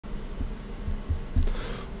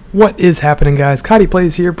What is happening, guys? Kadi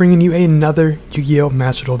Plays here, bringing you another Yu-Gi-Oh!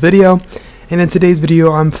 Master Duel video. And in today's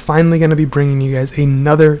video, I'm finally going to be bringing you guys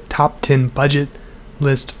another top 10 budget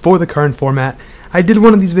list for the current format. I did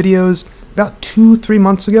one of these videos about 2-3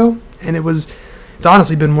 months ago, and it's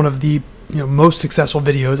honestly been one of the most successful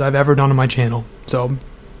videos I've ever done on my channel. So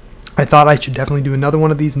I thought I should definitely do another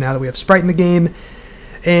one of these now that we have Sprite in the game,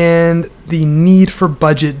 and the need for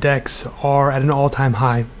budget decks are at an all-time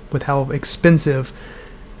high with how expensive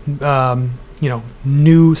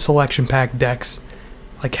new selection pack decks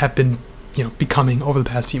have been becoming over the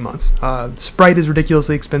past few months. Sprite is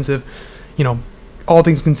ridiculously expensive. All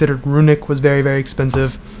things considered, Runic was very, very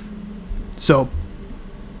expensive. So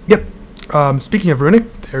yep, speaking of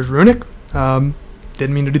Runic, there's Runic.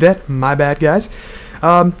 Didn't mean to do that, my bad, guys.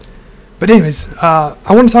 But anyways, I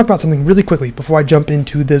want to talk about something really quickly before I jump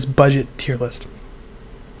into this budget tier list.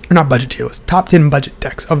 Or not budget tier list, top 10 budget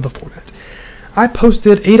decks of the format. I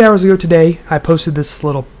posted 8 hours ago today. I posted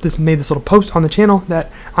made this little post on the channel that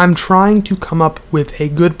I'm trying to come up with a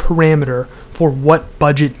good parameter for what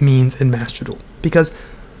budget means in Master Duel, because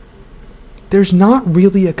there's not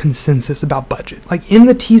really a consensus about budget. Like in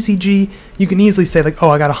the TCG, you can easily say oh,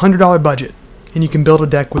 I got a $100 budget, and you can build a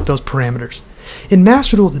deck with those parameters. In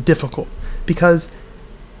Master Duel, it's difficult because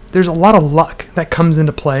there's a lot of luck that comes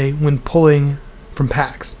into play when pulling from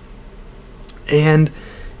packs, and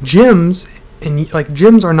gems. And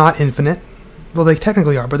gems are not infinite. Well, they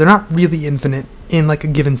technically are, but they're not really infinite in a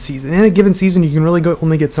given season. In a given season, you can really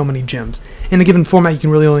only get so many gems. In a given format, you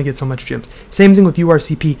can really only get so much gems. Same thing with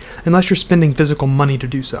URCP, unless you're spending physical money to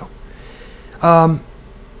do so.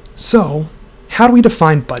 So how do we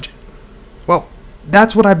define budget? Well,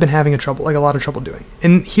 that's what I've been having a lot of trouble doing.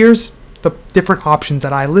 And here's the different options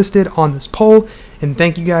that I listed on this poll. And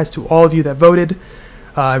thank you guys to all of you that voted.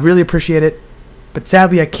 I really appreciate it. But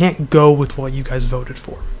sadly, I can't go with what you guys voted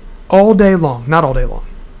for. All day long, not all day long,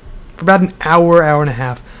 for about an hour, hour and a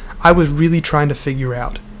half, I was really trying to figure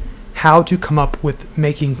out how to come up with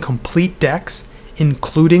making complete decks,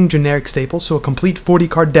 including generic staples, so a complete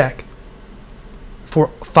 40-card deck for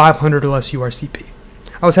 500 or less URCP.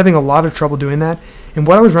 I was having a lot of trouble doing that, and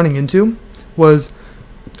what I was running into was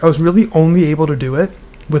I was really only able to do it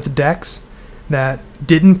with decks that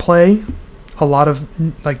didn't play a lot of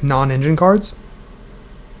non-engine cards.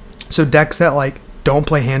 So decks that don't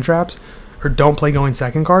play hand traps or don't play going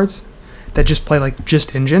second cards, that just play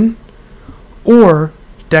just engine, or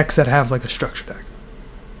decks that have a structure deck.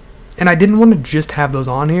 And I didn't want to just have those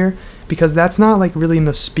on here because that's not really in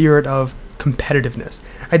the spirit of competitiveness.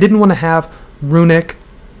 I didn't want to have Runic,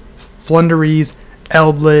 Flunderies,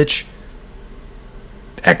 Eldritch,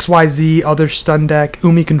 XYZ, other stun deck,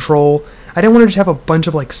 Umi Control. I didn't want to just have a bunch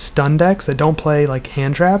of stun decks that don't play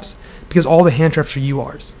hand traps, because all the hand traps are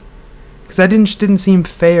URs. Because that didn't seem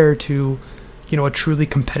fair to, a truly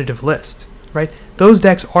competitive list, right? Those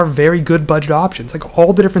decks are very good budget options.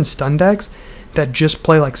 All the different stun decks that just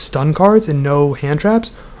play stun cards and no hand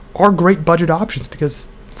traps are great budget options, because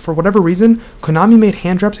for whatever reason, Konami made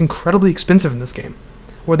hand traps incredibly expensive in this game,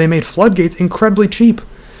 or they made floodgates incredibly cheap.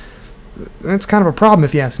 That's kind of a problem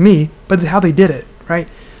if you ask me, but it's how they did it, right?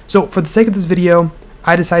 So for the sake of this video,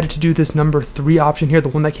 I decided to do this number 3 option here, the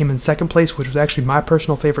one that came in second place, which was actually my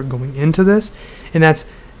personal favorite going into this, and that's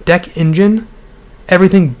deck engine,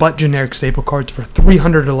 everything but generic staple cards for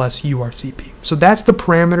 300 or less URCP. So that's the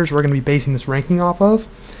parameters we're going to be basing this ranking off of.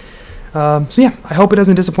 So yeah, I hope it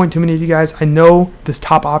doesn't disappoint too many of you guys. I know this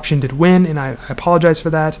top option did win, and I apologize for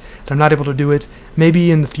that I'm not able to do it. Maybe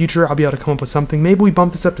in the future I'll be able to come up with something. Maybe we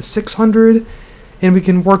bump this up to 600 and we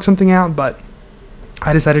can work something out, but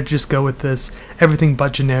I decided to just go with this everything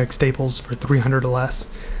but generic staples for 300 or less,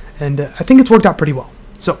 and I think it's worked out pretty well.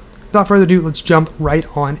 So without further ado, let's jump right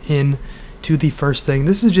on in to the first thing.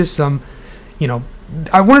 This is just some,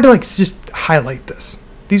 I wanted to just highlight this.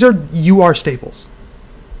 These are UR staples: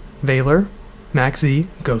 Veiler, Maxi,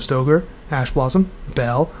 Ghost Ogre, Ash Blossom,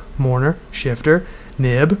 Bell, Mourner, Shifter,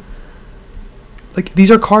 Nib. These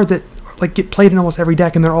are cards that get played in almost every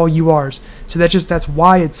deck, and they're all URs. So that's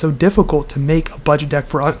why it's so difficult to make a budget deck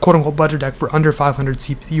for quote-unquote budget deck for under 500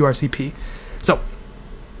 URCP. So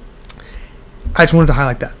I just wanted to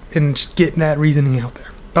highlight that and just get that reasoning out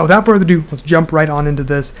there. But without further ado, let's jump right on into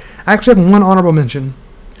this. I actually have one honorable mention,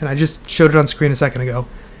 and I just showed it on screen a second ago.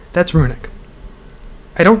 That's Runic.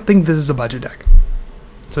 I don't think this is a budget deck,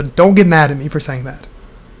 so don't get mad at me for saying that.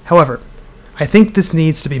 However, I think this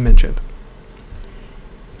needs to be mentioned.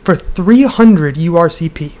 For 300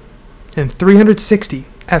 URCP and 360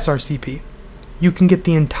 SRCP, you can get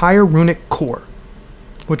the entire Runic core,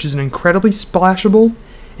 which is an incredibly splashable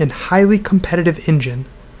and highly competitive engine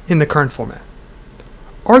in the current format.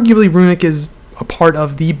 arguably Runic is a part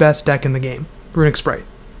of the best deck in the game, Runic Sprite.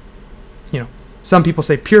 You know, some people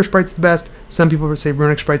say Pure Sprite's the best, some people say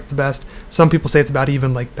Runic Sprite's the best, some people say it's about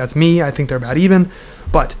even, like that's me, I think they're about even,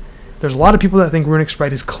 but there's a lot of people that think Runic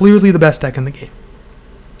Sprite is clearly the best deck in the game.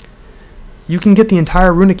 You can get the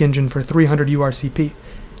entire Runic engine for 300 URCP.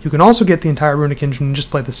 You can also get the entire Runic engine and just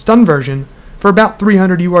play the stun version for about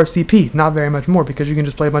 300 URCP, not very much more, because you can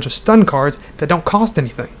just play a bunch of stun cards that don't cost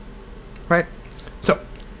anything, right? So,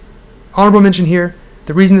 honorable mention here,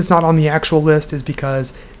 the reason it's not on the actual list is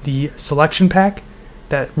because the selection pack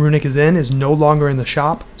that Runic is in is no longer in the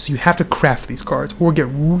shop, so you have to craft these cards, or get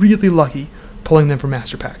really lucky pulling them from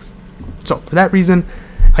master packs. So, for that reason,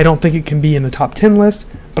 I don't think it can be in the top 10 list,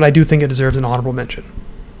 but I do think it deserves an honorable mention.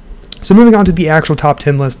 So moving on to the actual top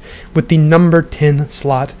 10 list, with the number 10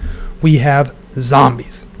 slot, we have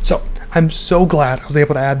Zombies. So I'm so glad I was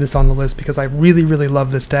able to add this on the list because I really, really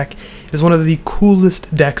love this deck. It is one of the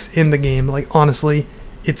coolest decks in the game. Like, honestly,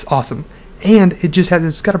 it's awesome. And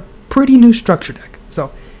it's got a pretty new structure deck.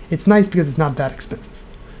 So it's nice because it's not that expensive.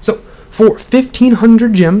 So for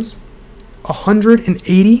 1,500 gems,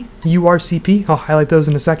 180 URCP, I'll highlight those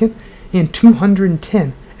in a second, and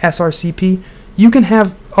 210 SRCP, you can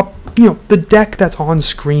have the deck that's on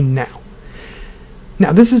screen now.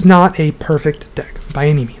 Now, this is not a perfect deck by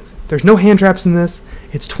any means. There's no hand traps in this.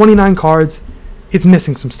 It's 29 cards. It's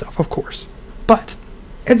missing some stuff, of course. But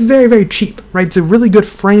it's very, very cheap, right? It's a really good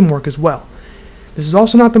framework as well. This is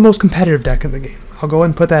also not the most competitive deck in the game. I'll go ahead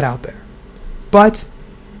and put that out there. But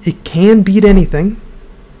it can beat anything.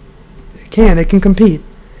 It can compete.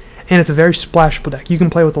 And it's a very splashable deck. You can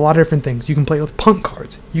play with a lot of different things. You can play it with punk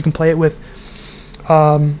cards. You can play it with,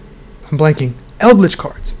 I'm blanking, Eldritch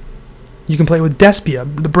cards. You can play it with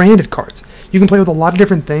Despia, the branded cards. You can play with a lot of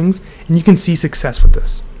different things, and you can see success with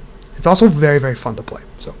this. It's also very, very fun to play.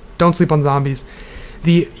 So don't sleep on Zombies.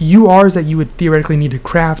 The URs that you would theoretically need to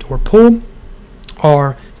craft or pull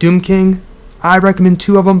are Doom King. I recommend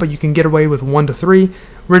 2 of them, but you can get away with 1 to 3.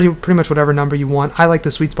 Really, pretty much whatever number you want. I like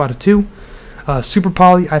the sweet spot of 2. Super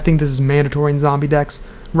Poly, I think this is mandatory in zombie decks.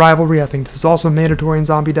 Rivalry, I think this is also mandatory in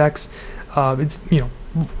zombie decks.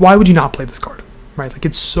 Why would you not play this card? Right? Like,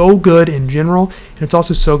 it's so good in general, and it's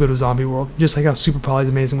also so good with Zombie World, just like how Super Poly is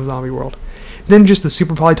amazing with Zombie World. Then just the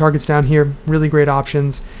Super Poly targets down here, really great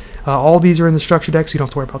options. All these are in the structure deck, so you don't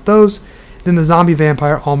have to worry about those. Then the Zombie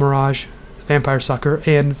Vampire, All Mirage, Vampire Sucker,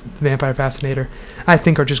 and Vampire Fascinator, I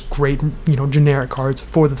think are just great, generic cards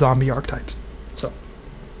for the zombie archetypes. So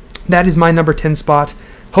that is my number 10 spot.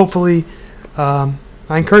 Hopefully, I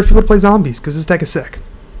encourage people to play Zombies, because this deck is sick.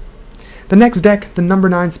 The next deck, the number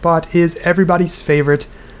 9 spot, is everybody's favorite,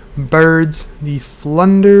 Birds, the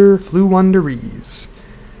Flunderees.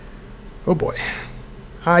 Oh boy.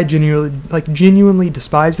 I genuinely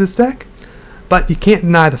despise this deck, but you can't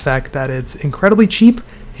deny the fact that it's incredibly cheap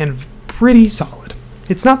and pretty solid.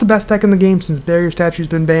 It's not the best deck in the game since Barrier Statue's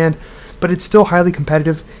been banned, but it's still highly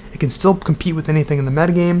competitive. It can still compete with anything in the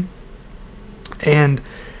metagame, and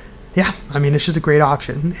yeah, I mean, it's just a great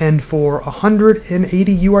option. And for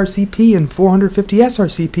 180 URCP and 450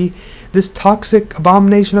 SRCP, this toxic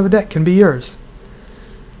abomination of a deck can be yours.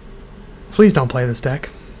 Please don't play this deck.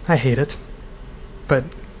 I hate it. But,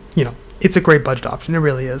 it's a great budget option. It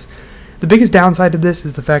really is. The biggest downside to this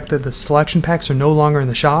is the fact that the selection packs are no longer in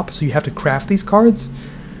the shop, so you have to craft these cards.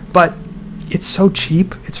 But it's so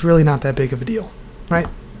cheap, it's really not that big of a deal, right?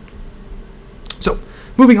 So,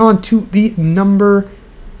 moving on to the number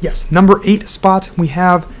 8 spot, we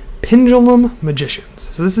have Pendulum Magicians.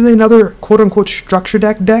 So this is another quote-unquote structure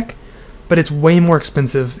deck, but it's way more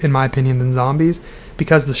expensive, in my opinion, than Zombies,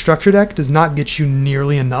 because the structure deck does not get you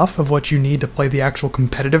nearly enough of what you need to play the actual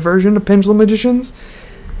competitive version of Pendulum Magicians.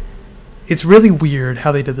 It's really weird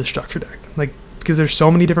how they did the structure deck, because there's so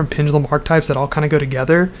many different Pendulum archetypes that all kind of go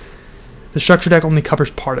together. The structure deck only covers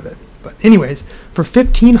part of it. But anyways, for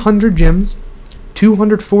 1,500 gems,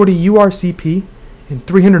 240 URCP, and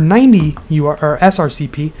 390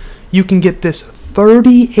 SRCP, you can get this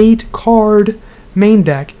 38 card main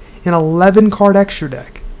deck and 11 card extra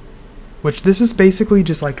deck, which this is basically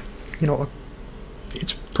just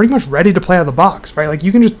it's pretty much ready to play out of the box, right? Like,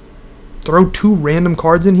 you can just throw 2 random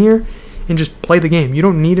cards in here and just play the game. You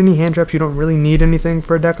don't need any hand traps. You don't really need anything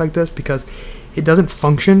for a deck like this because it doesn't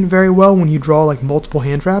function very well when you draw multiple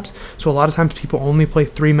hand traps. So a lot of times people only play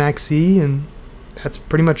 3 Max C, and that's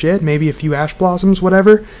pretty much it. Maybe a few Ash Blossoms,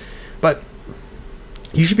 whatever. But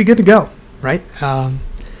you should be good to go, right?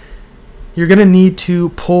 You're going to need to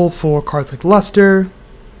pull for cards like Luster,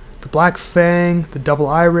 the Black Fang, the Double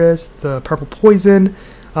Iris, the Purple Poison,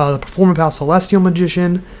 the Performapal Celestial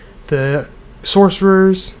Magician, the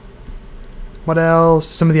Sorcerers, What else?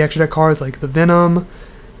 Some of the extra deck cards like the Venom,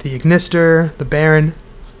 the Ignister, the Baron.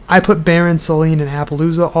 I put Baron, Celine, and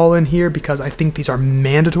Appaloosa all in here because I think these are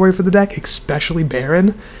mandatory for the deck, especially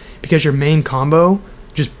Baron, because your main combo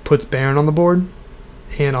just puts Baron on the board,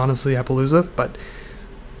 and honestly Appaloosa, but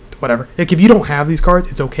whatever. Like, if you don't have these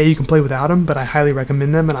cards, it's okay, you can play without them, but I highly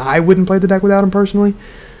recommend them, and I wouldn't play the deck without them personally.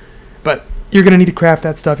 But you're going to need to craft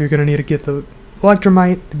that stuff, you're going to need to get the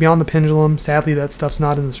Electromite, the Beyond the Pendulum. Sadly, that stuff's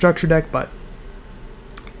not in the structure deck, but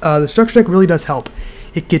the structure deck really does help.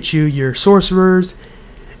 It gets you your Sorcerers,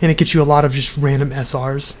 and it gets you a lot of just random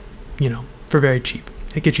SRs, you know, for very cheap.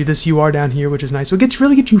 It gets you this UR down here, which is nice. So it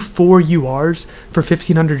really gets you 4 URs for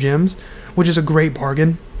 1,500 gems, which is a great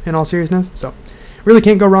bargain in all seriousness. So really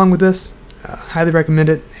can't go wrong with this. Highly recommend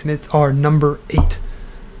it, and it's our number 8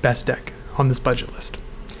 best deck on this budget list.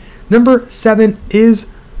 Number 7 is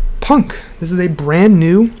Punk. This is a brand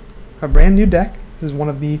new deck. This is one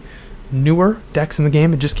of the newer decks in the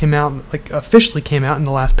game. It just came out, like officially came out in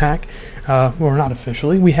the last pack. Or not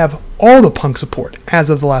officially. We have all the Punk support as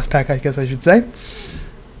of the last pack, I guess I should say.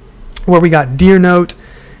 Where we got Deer Note,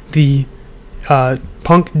 the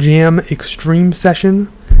Punk Jam Extreme Session.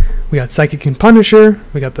 We got Psychic and Punisher.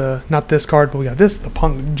 We got the, not this card, but we got this, the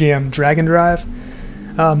Punk Jam Dragon Drive.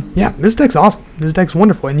 Yeah, this deck's awesome. This deck's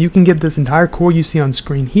wonderful, and you can get this entire core you see on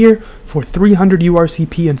screen here for 300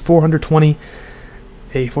 URCP and 420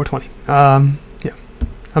 A420. Yeah,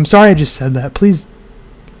 I'm sorry I just said that. Please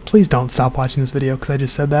don't stop watching this video because I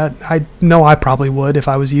just said that. I know I probably would if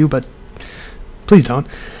I was you, but please don't.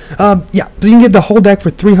 Yeah, so you can get the whole deck for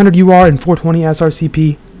 300 UR and 420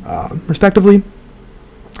 SRCP, respectively.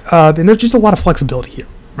 And there's just a lot of flexibility here,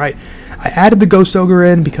 right? I added the Ghost Ogre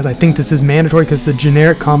in because I think this is mandatory because the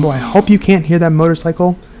generic combo. I hope you can't hear that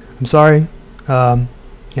motorcycle. I'm sorry.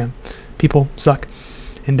 Yeah, people suck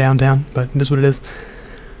in downtown, but it is what it is.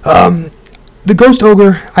 The Ghost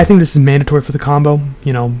Ogre, I think this is mandatory for the combo,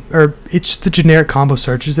 you know, or it's just the generic combo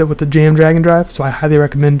searches it with the Jam Dragon Drive, so I highly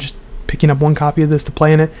recommend just picking up one copy of this to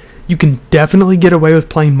play in it. You can definitely get away with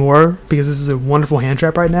playing more because this is a wonderful hand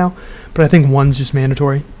trap right now, but I think one's just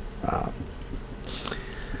mandatory. But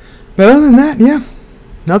other than that, yeah,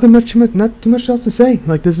 not too much else to say.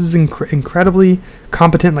 Like, this is incredibly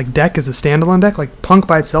competent, like, deck as a standalone deck. Like, Punk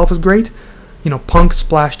by itself is great. You know, Punk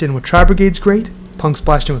splashed in with Tri-Brigade's great. Punk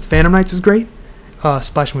splashed in with Phantom Knights is great.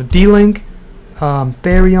 Splashed in with D-Link,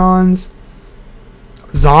 Baryons,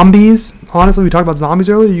 Zombies. Honestly, we talked about zombies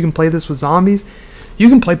earlier. You can play this with zombies. You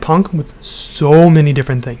can play Punk with so many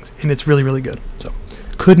different things, and it's really, really good. So,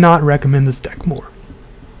 could not recommend this deck more.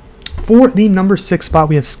 For the number 6 spot,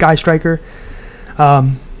 we have Sky Striker.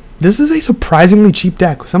 This is a surprisingly cheap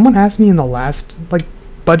deck. Someone asked me in the last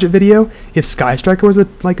budget video if Sky Striker was a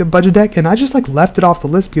budget deck, and I just left it off the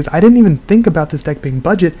list because I didn't even think about this deck being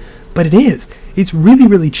budget, but it is. It's really,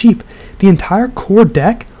 really cheap. The entire core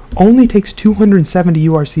deck only takes 270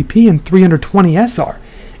 URCP and 320 SR,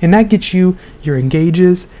 and that gets you your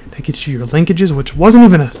engages, that gets you your linkages, which wasn't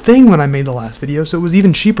even a thing when I made the last video, so it was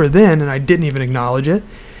even cheaper then, and I didn't even acknowledge it.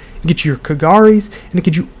 It gets you your Kagaris, and it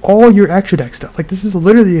gets you all your extra deck stuff. Like, this is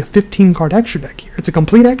literally a 15 card extra deck here. It's a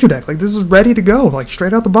complete extra deck. Like, this is ready to go,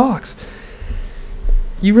 straight out the box.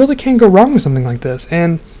 You really can't go wrong with something like this,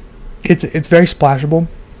 and it's very splashable,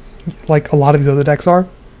 like a lot of these other decks are.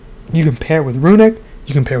 You can pair it with Runic,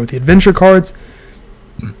 you can pair it with the adventure cards,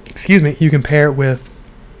 excuse me, you can pair it with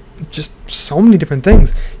just so many different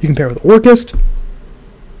things. You can pair it with Orchist.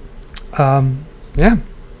 Yeah,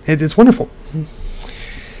 it's wonderful.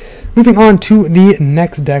 Moving on to the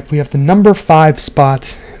next deck, we have the number 5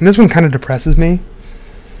 spot, and this one kind of depresses me,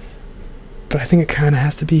 but I think it kind of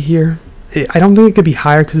has to be here. I don't think it could be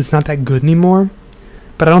higher because it's not that good anymore,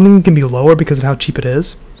 but I don't think it can be lower because of how cheap it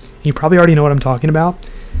is. And you probably already know what I'm talking about.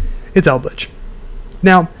 It's Eldritch.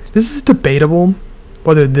 Now, this is debatable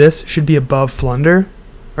whether this should be above Flunder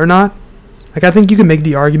or not. I think you can make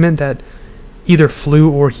the argument that either Flu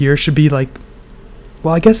or here should be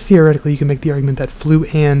well, I guess theoretically you can make the argument that Flu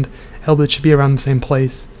and Eldritch should be around the same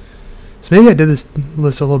place. So maybe I did this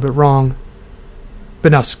list a little bit wrong.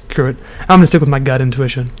 But now, screw it. I'm going to stick with my gut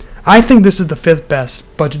intuition. I think this is the 5th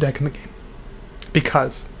best budget deck in the game.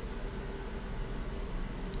 Because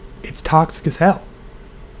it's toxic as hell.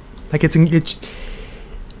 It's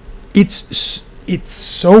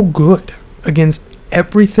so good against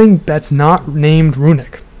everything that's not named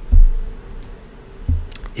Runic.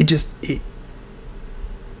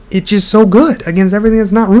 It's just so good against everything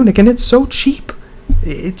that's not Runic, and it's so cheap.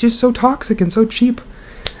 It's just so toxic and so cheap.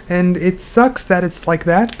 And it sucks that it's like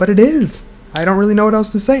that, but it is. I don't really know what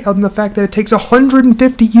else to say other than the fact that it takes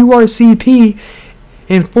 150 URCP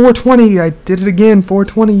And 420, I did it again,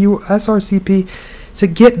 420 SRCP to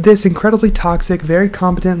get this incredibly toxic, very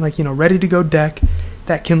competent, like, ready to go deck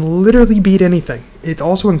that can literally beat anything. It's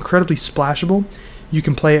also incredibly splashable. You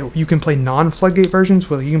can play non-floodgate versions,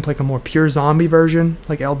 where you can play a more pure zombie version,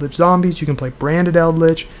 like Eldritch Zombies. You can play branded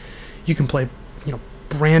Eldritch. You can play,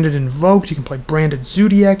 branded Invoked. You can play branded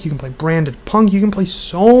Zodiac. You can play branded Punk. You can play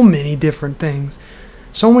so many different things,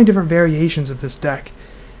 so many different variations of this deck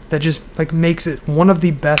that just makes it one of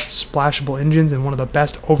the best splashable engines and one of the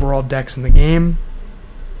best overall decks in the game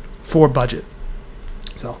for budget.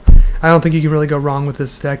 So I don't think you can really go wrong with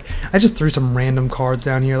this deck. I just threw some random cards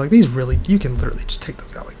down here. These really, you can literally just take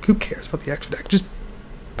those out. Who cares about the extra deck? Just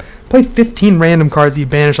play 15 random cards that you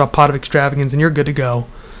banish off Pot of Extravagance and you're good to go.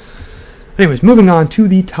 Anyways, moving on to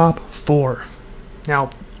the top 4. Now,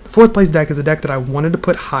 the 4th place deck is a deck that I wanted to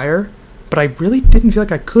put higher, but I really didn't feel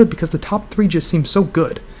like I could because the top 3 just seemed so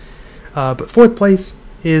good. But 4th place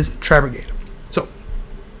is Tri-Brigade. So,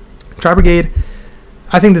 Tri-Brigade,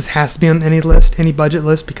 I think this has to be on any list, any budget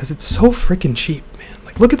list, because it's so freaking cheap, man.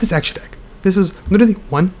 Look at this extra deck. This is literally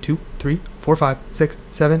 1, 2, 3, 4, 5, 6,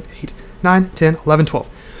 7, 8, 9, 10, 11,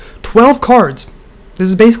 12. 12 cards. This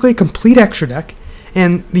is basically a complete extra deck,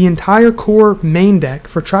 and the entire core main deck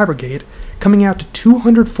for Tri-Brigade coming out to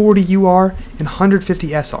 240 UR and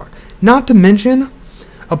 150 SR. Not to mention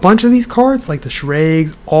a bunch of these cards, like the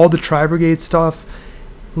Shregs, all the Tri-Brigade stuff,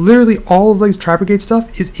 literally all of these Tri-Brigade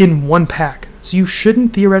stuff is in one pack. So you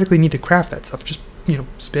shouldn't theoretically need to craft that stuff. Just,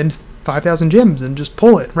 spend 5,000 gems and just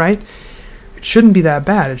pull it, right? It shouldn't be that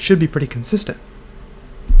bad. It should be pretty consistent.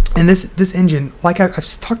 And this engine, I've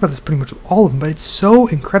talked about this pretty much with all of them, but it's so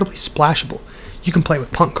incredibly splashable. You can play it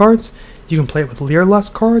with Punk cards. You can play it with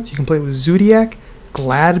Leerlust cards. You can play it with Zodiac,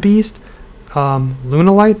 Glad Beast,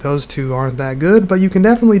 Lunalight. Those two aren't that good, but you can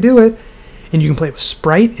definitely do it. And you can play it with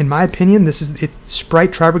Sprite. In my opinion,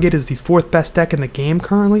 Sprite Tri-Brigade is the 4th best deck in the game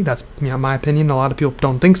currently. That's my opinion. A lot of people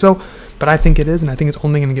don't think so, but I think it is, and I think it's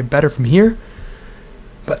only going to get better from here.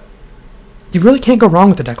 But you really can't go wrong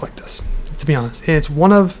with a deck like this, to be honest. And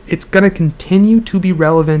it's going to continue to be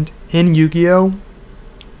relevant in Yu-Gi-Oh!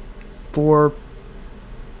 For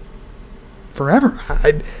forever.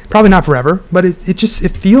 Probably not forever, but it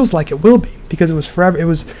feels like it will be, because it was forever.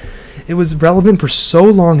 It was relevant for so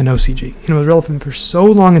long in OCG, and it was relevant for so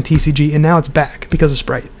long in TCG, and now it's back because of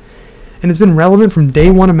Sprite. And it's been relevant from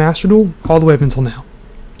day 1 of Master Duel all the way up until now.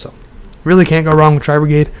 So, really can't go wrong with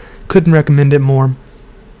Tri-Brigade. Couldn't recommend it more,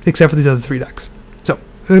 except for these other 3 decks. So,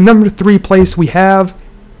 the number 3 place we have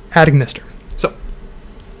Agnister. So,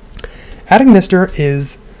 Agnister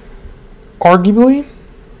is arguably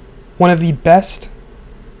one of the best.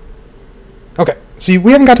 Okay, so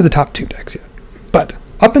we haven't got to the top 2 decks yet, but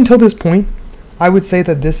up until this point, I would say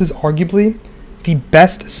that this is arguably the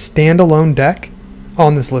best standalone deck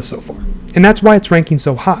on this list so far. And that's why it's ranking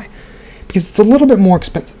so high, because it's a little bit more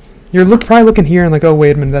expensive. You're probably looking here and oh,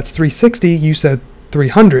 wait a minute, that's 360. You said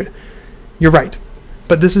 300. You're right.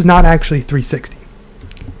 But this is not actually 360.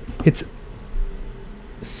 It's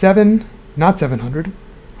not 700.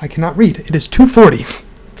 I cannot read. It is 240.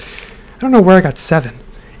 I don't know where I got 7.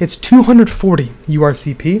 It's 240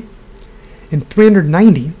 URCP. And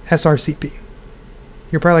 390 SRCP.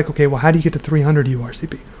 You're probably okay, well, how do you get to 300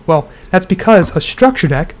 URCP? Well, that's because a structure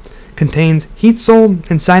deck contains Heat Soul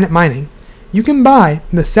and Signet Mining. You can buy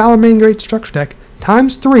the Salamangreat structure deck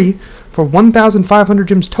times 3 for 1,500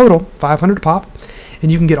 gems total, 500 pop,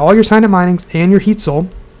 and you can get all your Signet Minings and your Heat Soul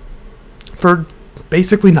for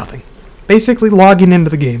basically nothing. Basically logging into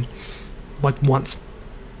the game once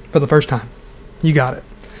for the first time. You got it.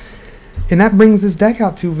 And that brings this deck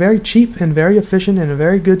out to very cheap and very efficient and a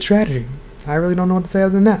very good strategy. I really don't know what to say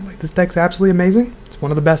other than that. This deck's absolutely amazing. It's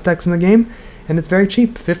one of the best decks in the game, and it's very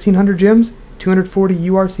cheap. 1,500 gems, 240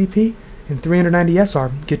 URCP, and 390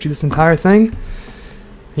 SR. Get you this entire thing,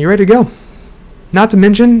 and you're ready to go. Not to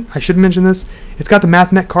mention, I should mention this, it's got the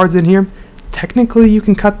Math Mech cards in here. Technically, you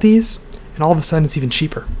can cut these, and all of a sudden it's even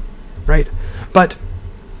cheaper, right? But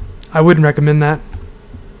I wouldn't recommend that.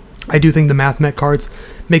 I do think the Math Mech cards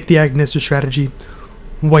make the Agnister strategy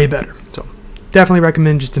way better. So definitely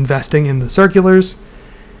recommend just investing in the circulars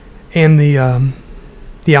and the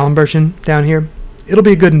Allen version down here. It'll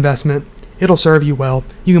be a good investment. It'll serve you well.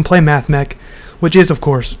 You can play Math Mech, which is, of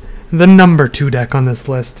course, the number 2 deck on this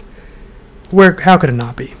list. How could it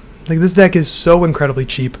not be? This deck is so incredibly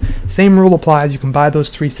cheap. Same rule applies. You can buy those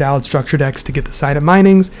 3 Salad structure decks to get the Signet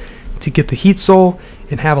Minings, to get the Heat Soul,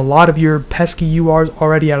 and have a lot of your pesky URs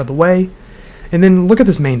already out of the way. And then look at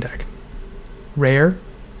this main deck. Rare,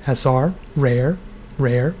 SR, rare,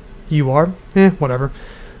 UR, whatever.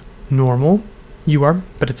 Normal, UR,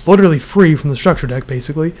 but it's literally free from the structure deck,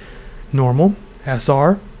 basically. Normal,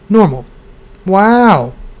 SR, normal.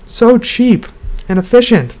 Wow, so cheap and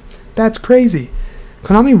efficient. That's crazy.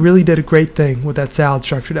 Konami really did a great thing with that Salad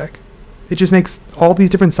structure deck. It just makes all these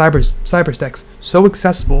different Cyber decks so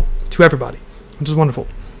accessible to everybody, which is wonderful.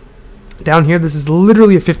 Down here, this is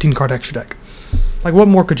literally a 15-card extra deck. Like, what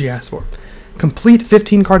more could you ask for? Complete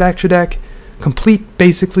 15-card extra deck, complete,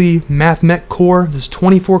 basically, Math Mech core. This is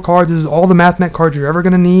 24 cards. This is all the Math Mech cards you're ever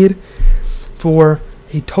going to need for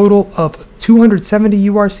a total of 270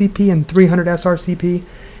 URCP and 300 SRCP.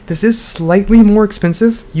 This is slightly more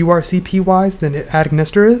expensive, URCP-wise, than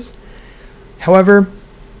Agnister is. However,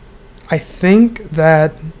 I think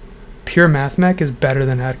that pure Math Mech is better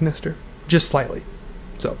than Agnister, just slightly.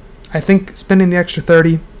 So, I think spending the extra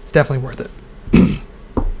 30 is definitely worth it.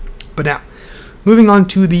 But now, moving on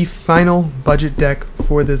to the final budget deck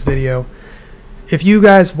for this video. If you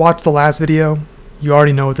guys watched the last video, you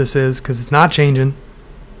already know what this is, because it's not changing.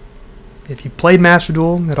 If you played Master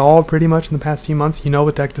Duel at all pretty much in the past few months, you know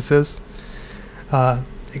what deck this is.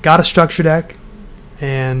 It got a structure deck,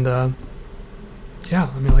 and yeah,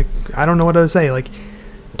 I mean, like, I don't know what to say. Like,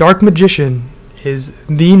 Dark Magician is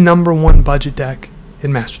the #1 budget deck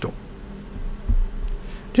in Master Duel.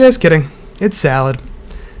 Just kidding. It's Salad.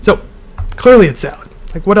 So, clearly it's Salad.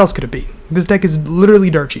 Like, what else could it be? This deck is literally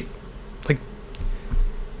dirt cheap. Like,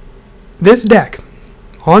 this deck,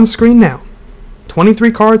 on screen now,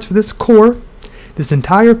 23 cards for this core, this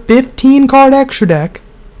entire 15-card extra deck,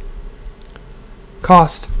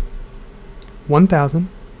 cost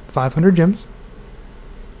 1,500 gems,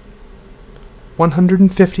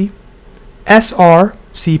 150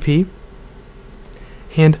 SRCP,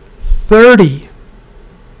 and 30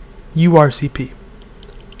 URCP.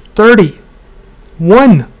 30.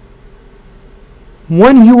 One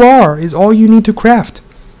UR is all you need to craft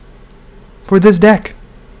for this deck.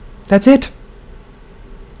 That's it.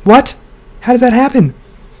 What? How does that happen?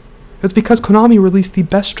 It's because Konami released the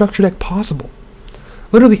best structure deck possible.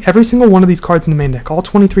 Literally every single one of these cards in the main deck, all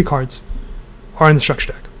 23 cards, are in the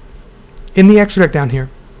structure deck. In the extra deck down here,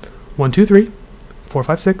 1, 2, 3, 4,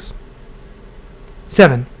 5, 6,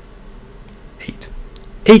 7, 8.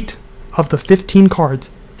 8 of the 15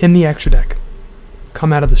 cards in the extra deck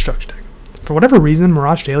come out of the structure deck. For whatever reason,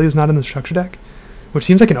 Mirage Daily is not in the structure deck, which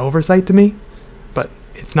seems like an oversight to me, but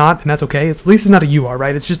it's not, and that's okay. At least it's not a UR,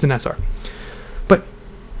 right? It's just an SR. But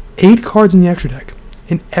 8 cards in the extra deck,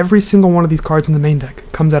 and every single one of these cards in the main deck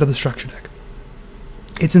comes out of the structure deck.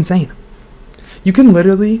 It's insane. You can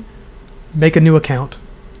literally make a new account,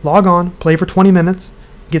 log on, play for 20 minutes,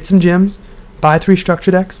 get some gems, buy 3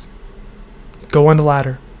 structure decks, go on the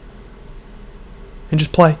ladder, and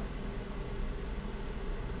just play.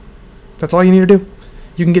 That's all you need to do.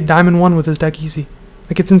 You can get Diamond 1 with this deck easy.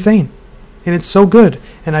 Like, it's insane. And it's so good.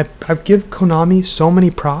 And I give Konami so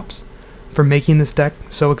many props for making this deck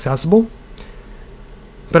so accessible.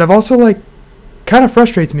 But I've also, like, kind of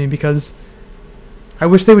frustrates me because I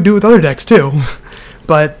wish they would do it with other decks too.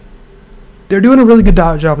 But they're doing a really good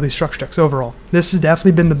job with these structure decks overall. This has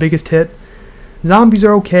definitely been the biggest hit. Zombies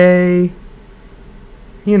are okay.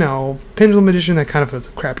 You know, Pendulum Magician, that kind of is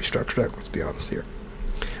a crappy structure deck, let's be honest here.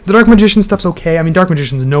 The Dark Magician stuff's okay. I mean, Dark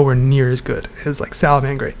Magician's nowhere near as good as, like,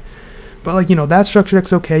 Salaman Great. But, like, you know, that structure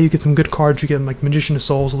deck's okay. You get some good cards. You get, like, Magician of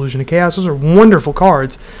Souls, Illusion of Chaos. Those are wonderful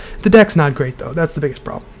cards. The deck's not great, though. That's the biggest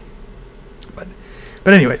problem.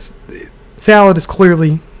 But anyways, Salad is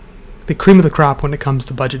clearly the cream of the crop when it comes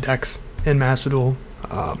to budget decks in Master Duel.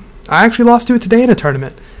 I actually lost to it today in a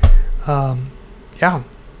tournament. Yeah,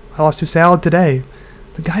 I lost to Salad today.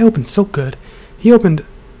 The guy opened so good. He opened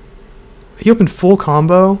full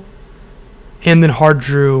combo and then hard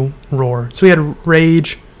drew Roar. So he had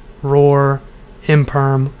Rage, Roar,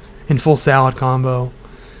 Imperm, and full Salad combo.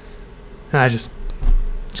 And I just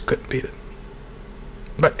couldn't beat it.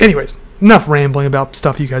 But anyways, enough rambling about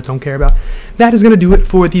stuff you guys don't care about. That is going to do it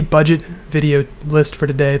for the budget video list for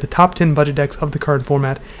today. The top 10 budget decks of the card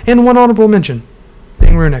format. And one honorable mention,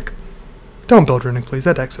 being Runic. Don't build Runic, please.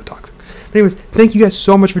 That deck's so toxic. But anyways, thank you guys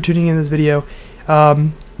so much for tuning in this video.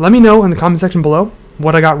 Let me know in the comment section below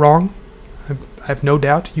what I got wrong. I have no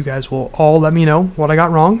doubt you guys will all let me know what I got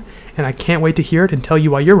wrong, and I can't wait to hear it and tell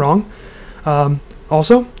you why you're wrong.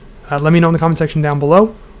 Also, let me know in the comment section down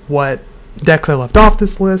below what decks I left off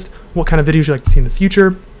this list, what kind of videos you'd like to see in the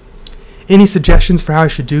future, any suggestions for how I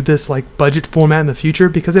should do this, like, budget format in the future,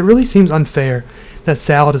 because it really seems unfair that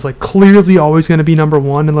Salad is, like, clearly always going to be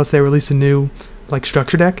 #1 unless they release a new, like,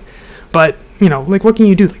 structure deck. But, you know, like, what can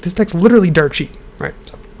you do? Like, this deck's literally dirt cheap, right?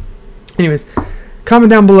 So, anyways, comment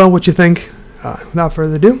down below what you think. Without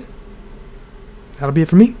further ado, that'll be it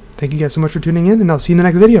for me. Thank you guys so much for tuning in, and I'll see you in the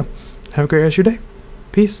next video. Have a great rest of your day.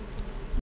 Peace.